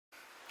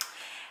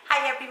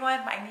Hi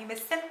everyone, my name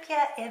is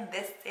Cynthia and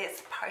this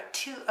is part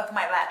 2 of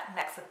my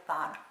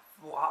Latinxathon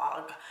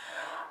vlog.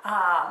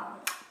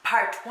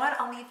 Part 1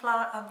 I'll leave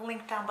a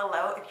link down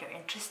below if you're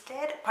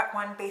interested. Part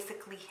 1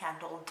 basically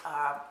handled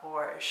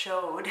or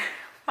showed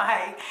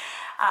my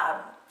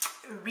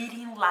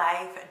reading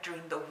live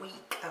during the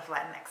week of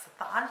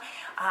Latinxathon,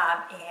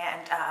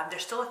 and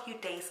there's still a few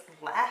days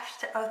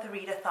left of the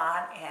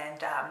readathon,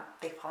 and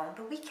they fall on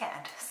the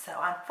weekend. So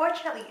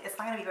unfortunately it's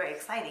not going to be very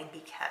exciting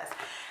because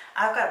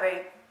I've got a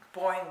very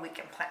boring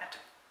weekend planned.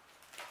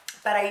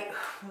 But I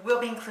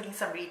will be including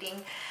some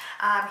reading.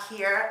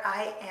 Here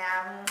I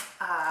am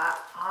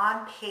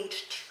on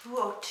page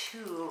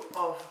 202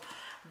 of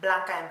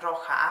Blanca and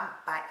Roja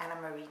by Anna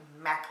Marie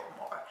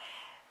McLemore.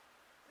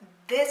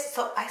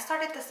 So I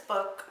started this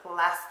book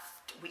last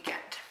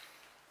weekend,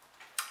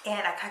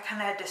 and I got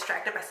kind of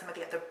distracted by some of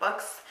the other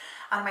books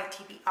on my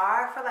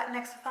TBR for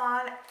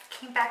Latinxathon.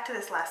 Came back to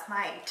this last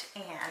night,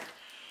 and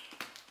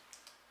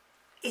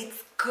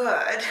it's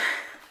good,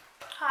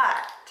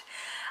 but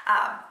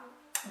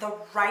the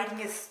writing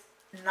is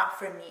not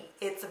for me.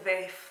 It's a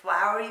very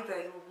flowery,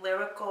 very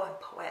lyrical and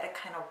poetic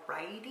kind of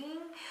writing.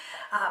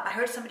 I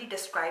heard somebody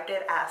described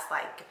it as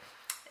like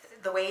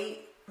the way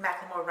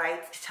McLemore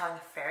writes is telling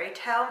a fairy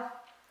tale,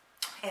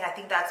 and I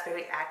think that's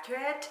very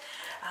accurate.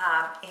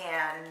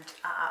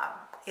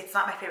 It's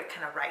not my favorite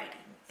kind of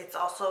writing. It's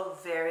also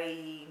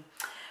very,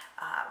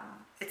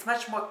 it's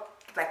much more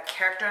like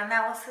character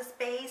analysis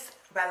based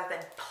rather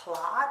than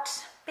plot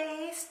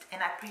based,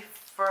 and I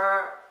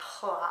prefer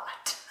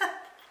plot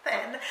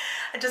than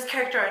just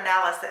character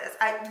analysis.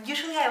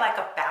 Usually I like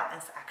a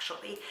balance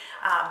actually,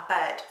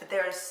 but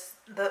there's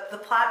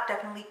the plot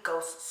definitely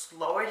goes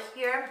slower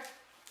here.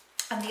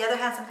 On the other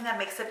hand, something that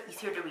makes it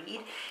easier to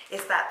read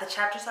is that the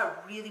chapters are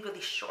really,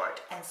 really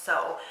short, and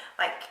so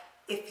like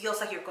it feels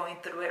like you're going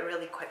through it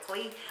really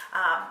quickly.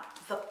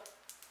 The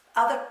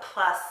other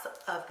plus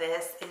of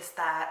this is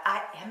that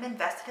I am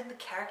invested in the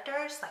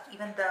characters. Like,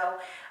 even though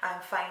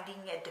I'm finding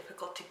it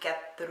difficult to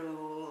get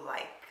through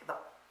like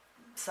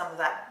some of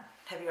that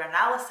heavier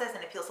analysis,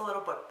 and it feels a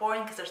little bit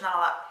boring because there's not a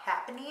lot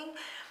happening,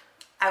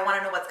 I want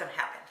to know what's going to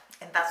happen,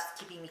 and that's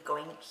keeping me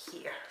going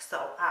here.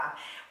 So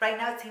right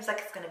now it seems like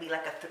it's going to be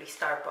like a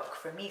 3-star book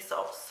for me,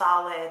 so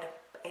solid,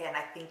 and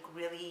I think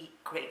really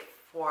great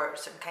for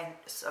certain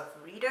kinds of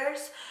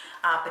readers,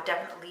 but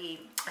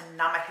definitely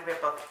not my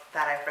favorite book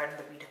that I've read in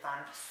the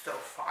readathon so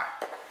far.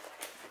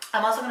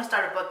 I'm also going to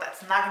start a book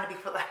that's not going to be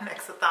for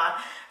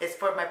Latinxathon. It's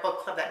for my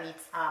book club that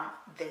meets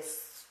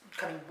this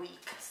coming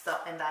week, so,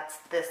 and that's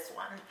this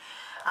one.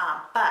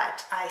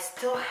 But I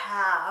do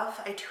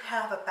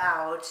have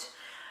about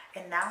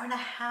an hour and a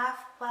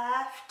half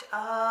left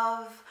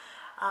of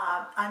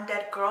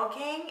Undead Girl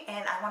Gang,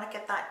 and I want to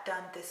get that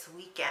done this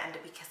weekend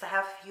because I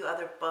have a few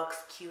other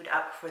books queued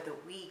up for the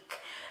week,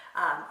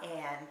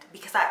 and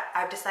because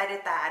I've decided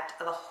that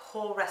the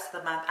whole rest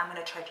of the month I'm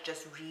going to try to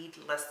just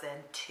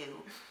listen to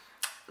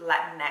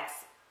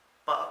Latinx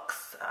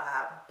books,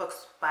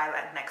 books by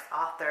Latinx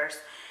authors,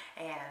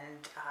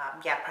 and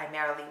yeah,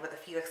 primarily, with a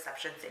few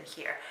exceptions in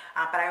here,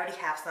 but I already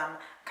have some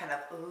kind of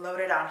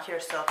loaded on here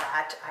so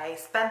that I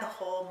spend the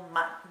whole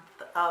month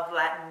of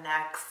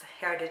Latinx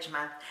Heritage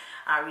Month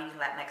reading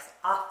Latinx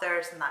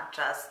authors, not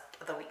just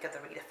the week of the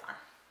readathon.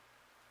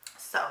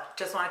 So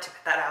just wanted to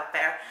put that out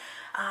there.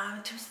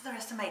 In terms of the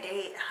rest of my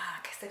day,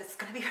 like I said, it's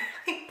going to be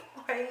really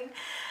boring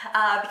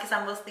because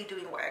I'm mostly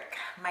doing work.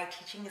 My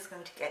teaching is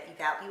going to get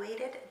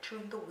evaluated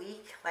during the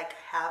week. Like,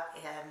 I have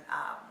an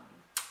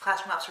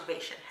classroom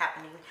observation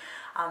happening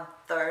on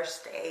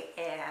Thursday,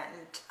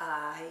 and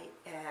I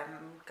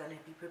am going to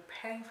be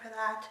preparing for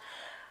that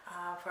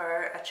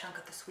for a chunk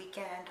of this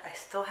weekend. I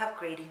still have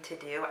grading to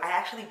do. I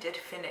actually did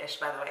finish,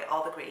 by the way,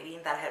 all the grading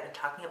that I had been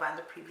talking about in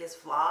the previous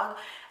vlog.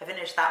 I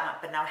finished that one,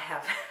 but now I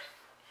have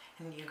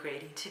a new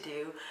grading to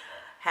do.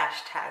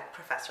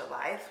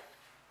 #ProfessorLive.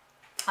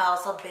 I've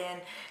also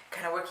been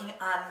kind of working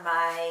on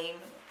my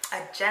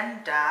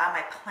agenda,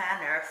 my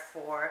planner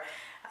for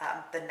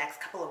the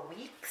next couple of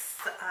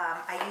weeks.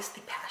 I use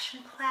the Passion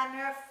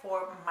Planner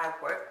for my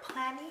work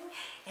planning,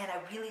 and I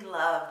really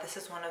love, this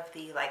is one of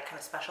the like kind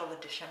of special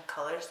edition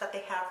colors that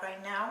they have right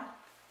now,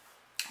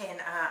 and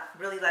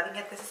really loving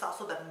it. This is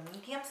also the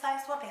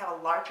medium-sized one. They have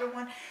a larger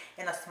one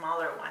and a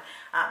smaller one,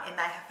 and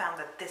I have found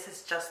that this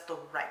is just the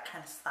right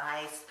kind of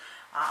size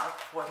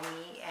for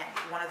me. And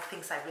one of the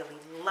things I really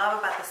love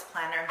about this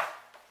planner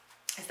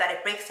is that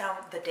it breaks down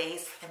the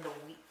days in the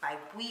week by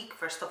week,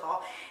 first of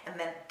all, and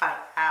then by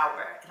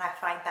hour. And I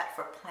find that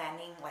for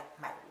planning like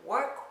my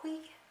work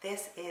week,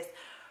 this is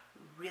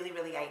really,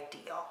 really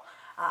ideal.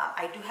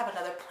 I do have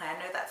another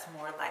planner that's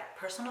more like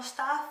personal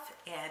stuff,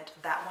 and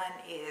that one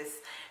is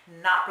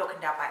not broken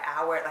down by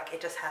hour. Like,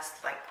 it just has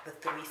like the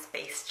 3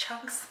 space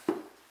chunks, and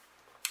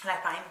I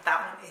find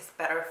that one is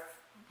better,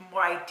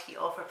 more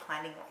ideal for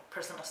planning like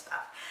personal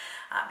stuff,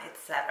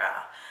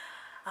 etc.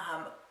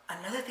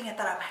 Another thing I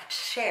thought I might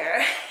share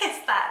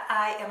is that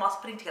I am also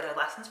putting together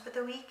lessons for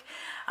the week.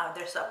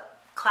 There's a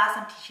class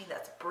I'm teaching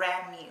that's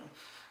brand new,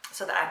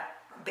 so that I'm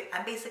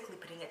I'm basically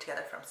putting it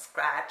together from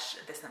scratch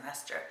this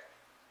semester.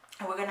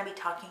 And we're going to be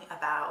talking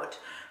about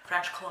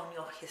French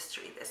colonial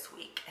history this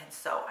week. And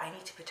so I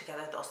need to put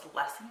together those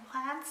lesson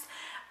plans.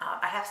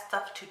 I have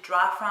stuff to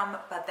draw from,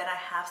 but then I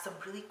have some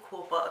really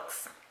cool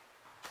books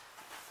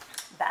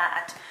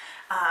that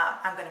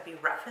I'm going to be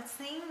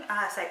referencing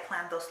as I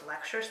plan those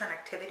lectures and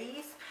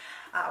activities.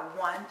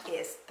 One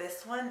is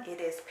this one.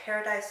 It is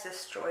Paradise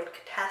Destroyed,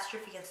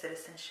 Catastrophe and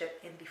Citizenship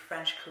in the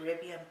French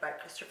Caribbean by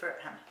Christopher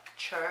M.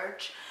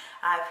 Church.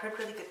 I've heard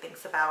really good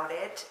things about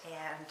it,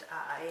 and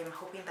I am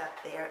hoping that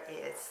there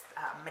is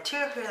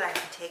material here that I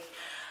can take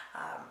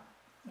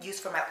use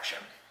for my lecture.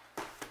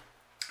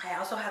 I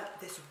also have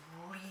this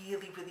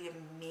really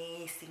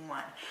amazing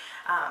one,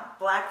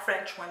 Black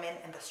French Women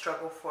and the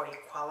Struggle for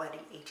Equality,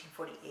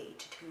 1848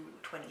 to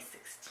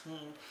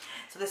 2016.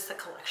 So this is a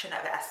collection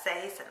of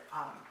essays and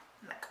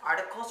like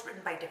articles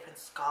written by different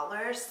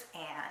scholars,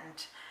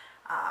 and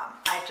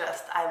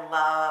I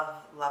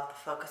love the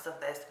focus of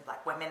this.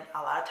 Black women,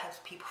 a lot of times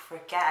people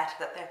forget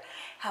that there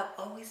have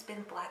always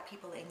been Black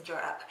people in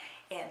Europe,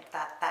 and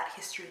that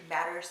history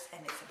matters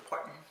and it's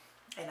important.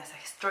 And as a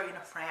historian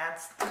of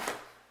France,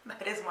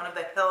 that is one of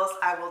the hills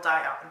I will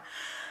die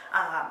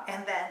on.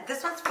 And then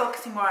this one's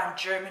focusing more on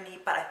Germany,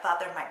 but I thought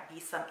there might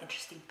be some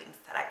interesting things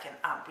that I can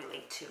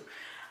relate to.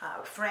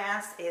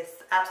 France is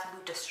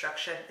Absolute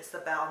Destruction,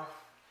 Isabelle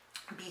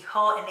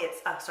Behold, and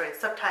its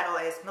subtitle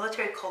is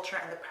Military Culture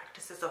and the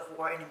Practices of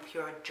War in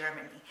Imperial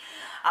Germany.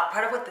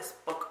 Part of what this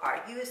book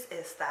argues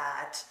is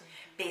that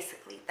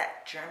basically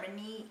that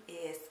Germany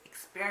is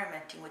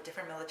experimenting with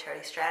different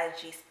military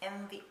strategies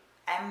in the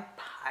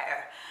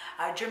empire.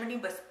 Germany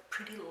was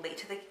pretty late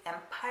to the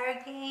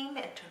empire game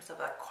in terms of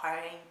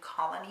acquiring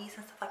colonies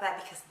and stuff like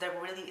that, because there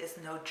really is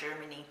no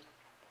Germany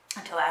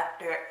until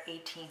after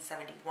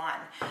 1871.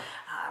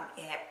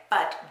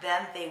 But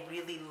then they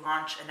really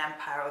launch an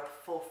empire with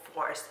full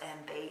force, and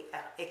they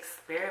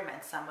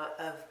experiment some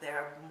of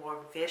their more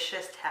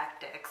vicious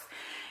tactics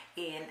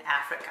in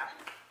Africa.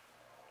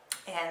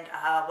 And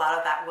a lot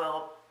of that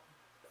will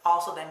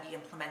also then be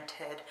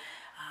implemented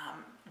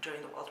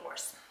during the World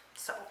Wars.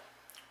 So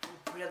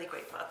really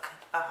great book.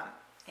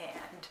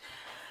 And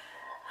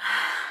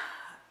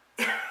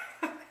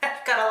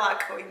I've got a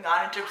lot going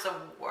on in terms of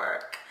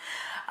work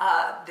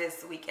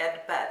this weekend,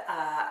 but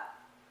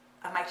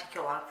I might take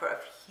you along for a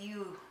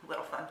few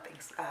little fun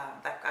things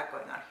that I've got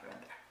going on here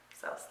and there.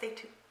 So stay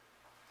tuned.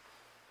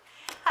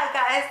 Hi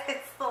guys,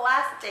 it's the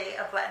last day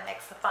of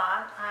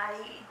Latinxathon. I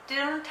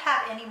didn't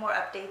have any more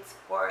updates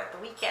for the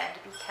weekend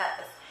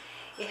because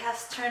it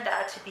has turned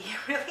out to be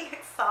a really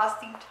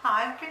exhausting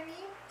time for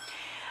me.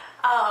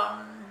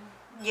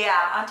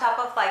 Yeah, on top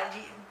of like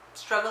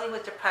struggling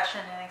with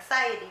depression and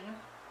anxiety,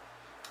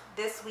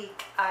 this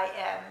week I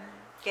am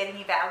getting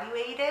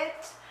evaluated.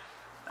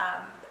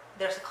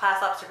 There's a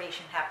class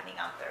observation happening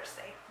on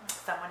Thursday.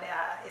 Someone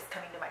is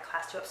coming to my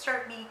class to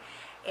observe me,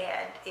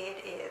 and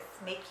it is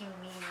making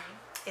me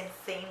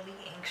insanely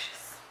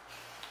anxious.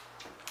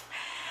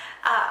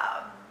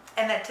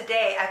 And then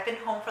today I've been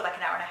home for like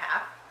an hour and a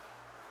half.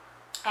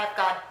 I've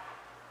got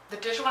the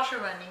dishwasher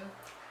running,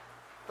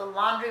 the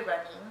laundry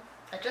running.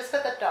 I just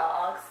fed the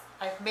dogs.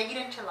 I've made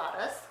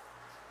enchiladas.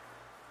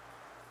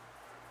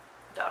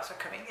 Dogs are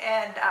coming.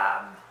 And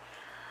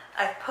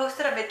I've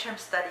posted a midterm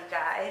study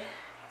guide,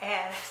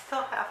 and I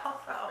still have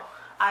also.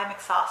 I'm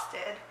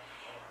exhausted,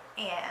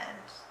 and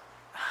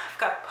I've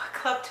got a book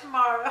club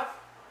tomorrow.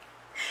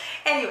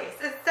 Anyways,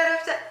 instead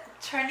of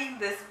turning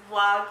this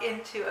vlog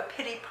into a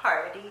pity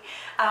party,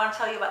 I want to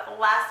tell you about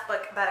the last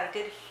book that I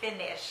did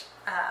finish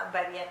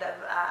by the end of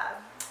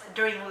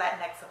during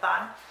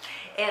Latinxathon,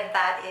 and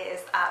that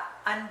is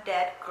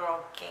Undead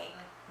Girl Gang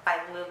by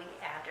Lily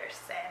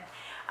Anderson.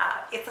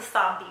 It's a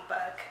zombie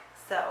book.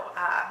 So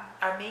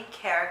our main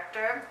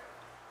character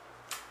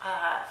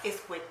is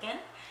Wiccan,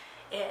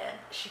 and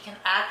she can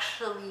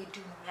actually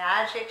do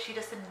magic. She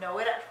doesn't know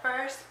it at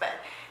first, but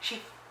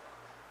she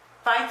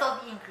finds all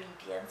the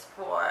ingredients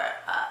for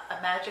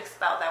a magic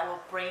spell that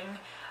will bring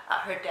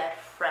her dead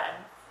friend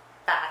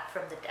back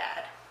from the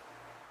dead.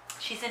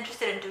 She's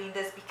interested in doing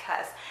this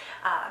because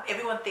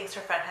everyone thinks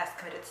her friend has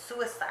committed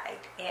suicide,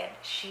 and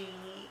she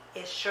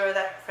is sure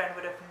that her friend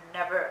would have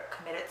never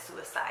committed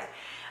suicide.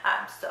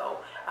 So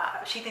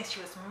she thinks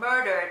she was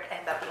murdered,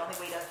 and that the only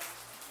way to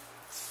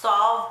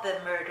solve the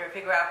murder,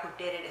 figure out who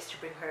did it, is to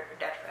bring her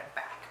dead friend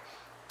back.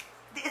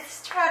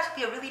 This turned out to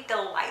be a really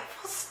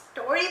delightful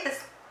story,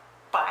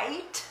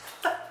 despite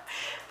the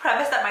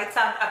premise that might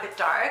sound a bit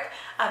dark.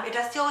 It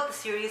does deal with the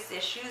serious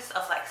issues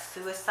of like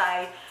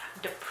suicide,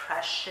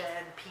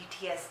 depression,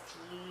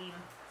 PTSD,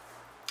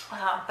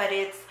 but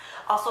it's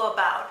also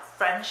about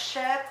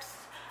friendships,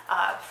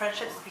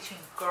 friendships between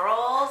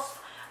girls.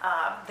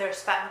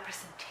 There's fat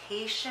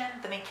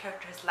representation. The main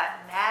character is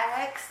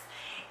Latinx,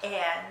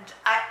 and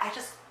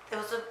it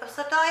was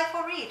a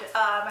delightful read.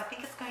 I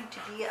think it's going to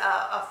be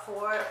a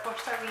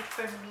four-star read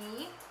for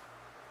me.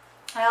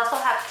 I also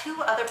have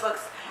two other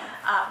books.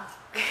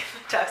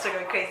 Dogs are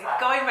going crazy.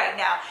 Going right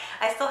now.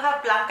 I still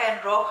have Blanca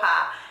and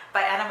Roja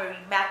by Anna Marie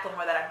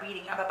McLemore that I'm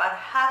reading. I'm about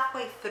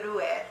halfway through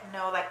it,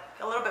 like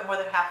a little bit more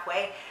than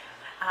halfway.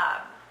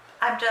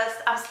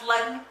 I'm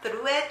slugging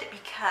through it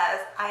because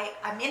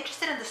I'm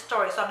interested in the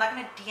story, so I'm not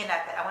going to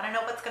DNF it. I want to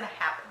know what's going to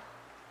happen.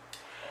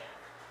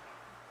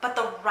 But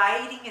the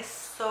writing is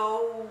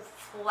so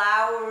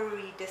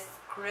flowery,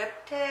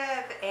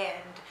 descriptive,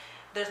 and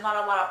there's not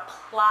a lot of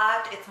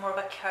plot. It's more of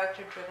a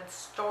character-driven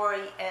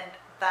story, and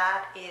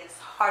that is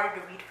harder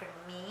to read for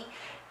me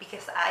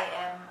because I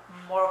am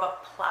more of a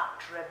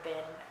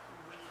plot-driven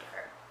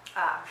reader.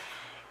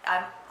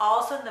 I'm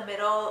also in the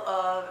middle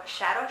of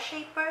Shadow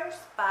Shapers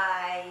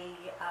by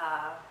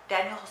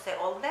Daniel Jose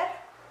Older.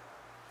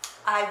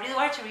 I really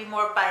wanted to read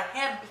more by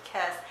him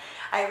because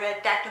I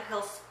read Dactyl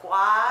Hill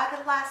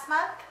Squad last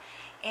month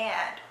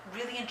and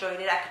really enjoyed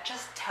it. I could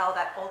just tell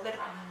that Older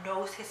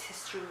knows his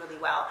history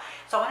really well.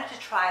 So I wanted to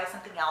try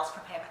something else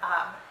from him.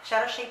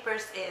 Shadow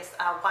Shapers is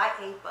a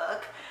YA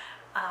book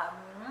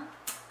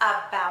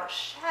about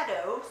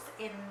shadows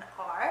in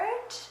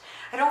art.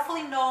 I don't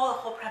fully know the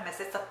whole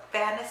premise. It's a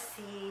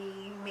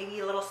fantasy, maybe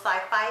a little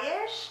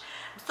sci-fi-ish.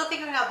 I'm still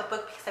figuring out the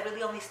book because I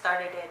really only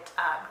started it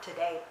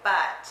today,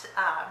 but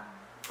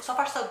so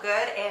far so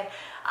good, and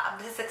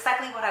this is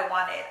exactly what I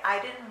wanted. I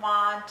didn't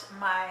want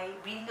my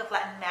reading of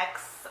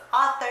Latinx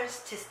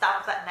authors to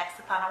stop with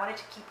Latinxathon. I wanted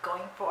to keep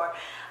going for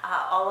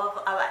all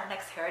of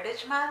Latinx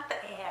Heritage Month,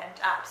 and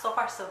so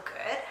far so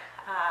good.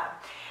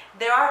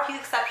 There are a few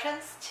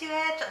exceptions to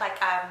it,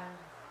 like I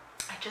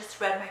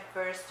just read my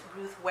first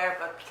Ruth Ware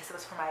book because it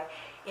was for my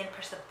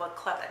in-person book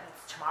club that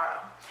meets tomorrow,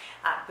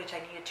 which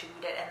I needed to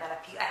read it, and then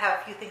I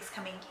have a few things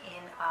coming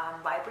in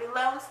library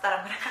loans that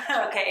I'm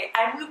gonna. Okay,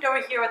 I moved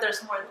over here where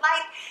there's more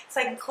light, so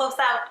I can close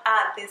out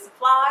this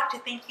vlog. To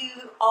thank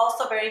you all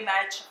so very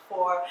much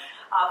for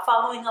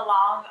following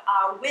along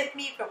with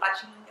me, for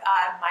watching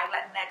my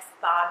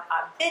Latinxathon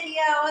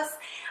videos,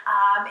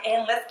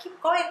 and let's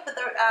keep going for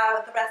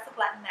the rest of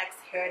Latinx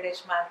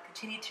Heritage Month.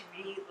 Continue to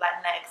read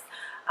Latinx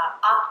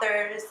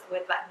authors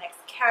with Latinx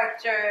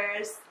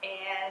characters,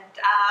 and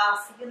I'll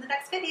see you in the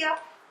next video.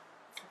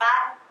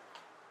 Bye.